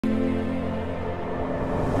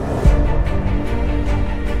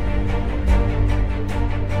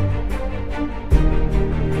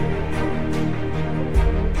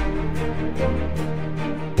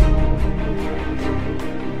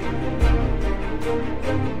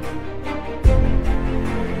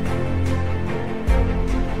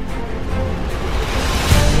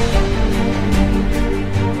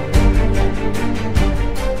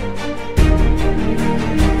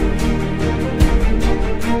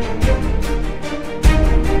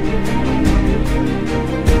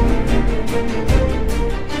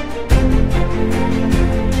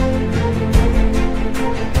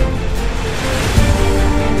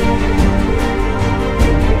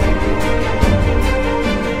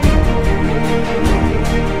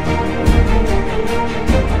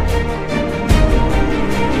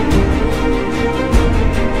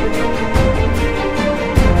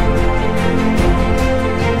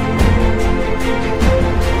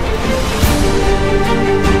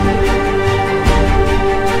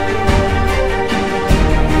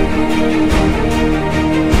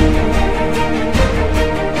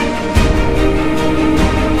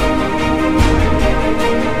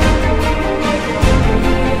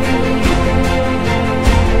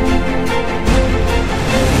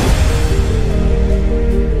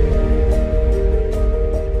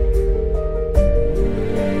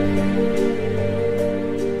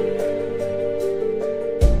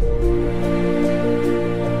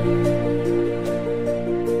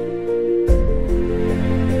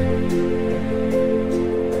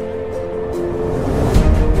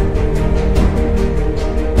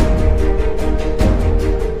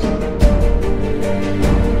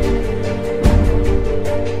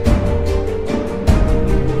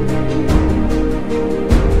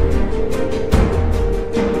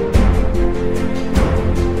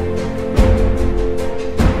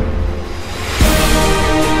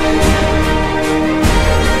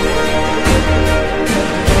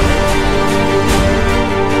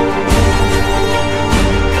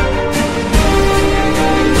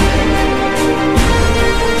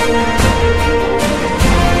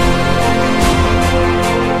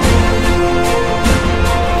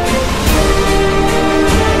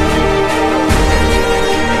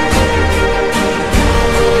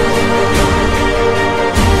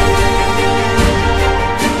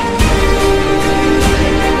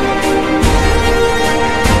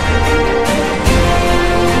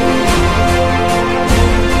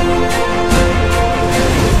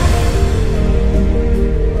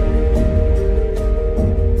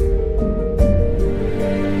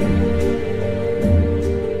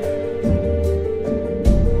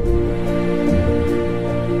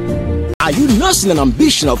nursing an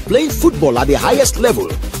ambition of playing football at the highest level,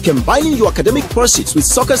 combining your academic pursuits with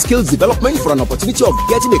soccer skills development for an opportunity of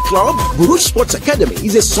getting a club? Buruj Sports Academy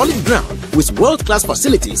is a solid ground with world-class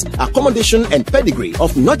facilities, accommodation and pedigree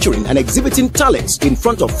of nurturing and exhibiting talents in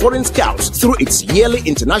front of foreign scouts through its yearly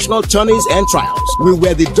international tourneys and trials. We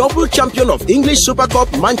were the double champion of English Super Cup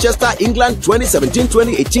Manchester, England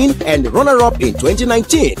 2017-2018 and runner-up in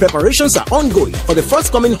 2019. Preparations are ongoing for the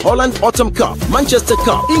forthcoming Holland Autumn Cup, Manchester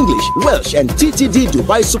Cup, English, Welsh and TTD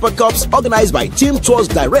Dubai Super Cups organized by Team Tours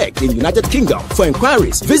Direct in United Kingdom. For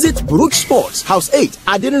inquiries, visit Buruj Sports, House 8,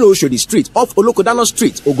 Adenino Oshodi Street off Olokodano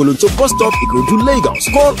Street, Ogolonto Bus Stop, Ikorodu, Lagos.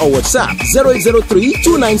 Call or WhatsApp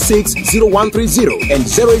 0803-296-0130 and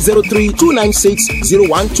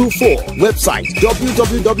 0803-296-0124. Website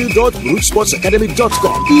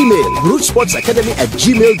www.burujsportsacademy.com. Email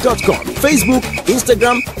burujsportsacademy@gmail.com. Facebook,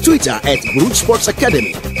 Instagram, Twitter @Buruj Sports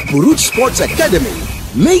Academy. Buruj Sports Academy.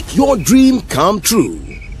 Make your dream come true.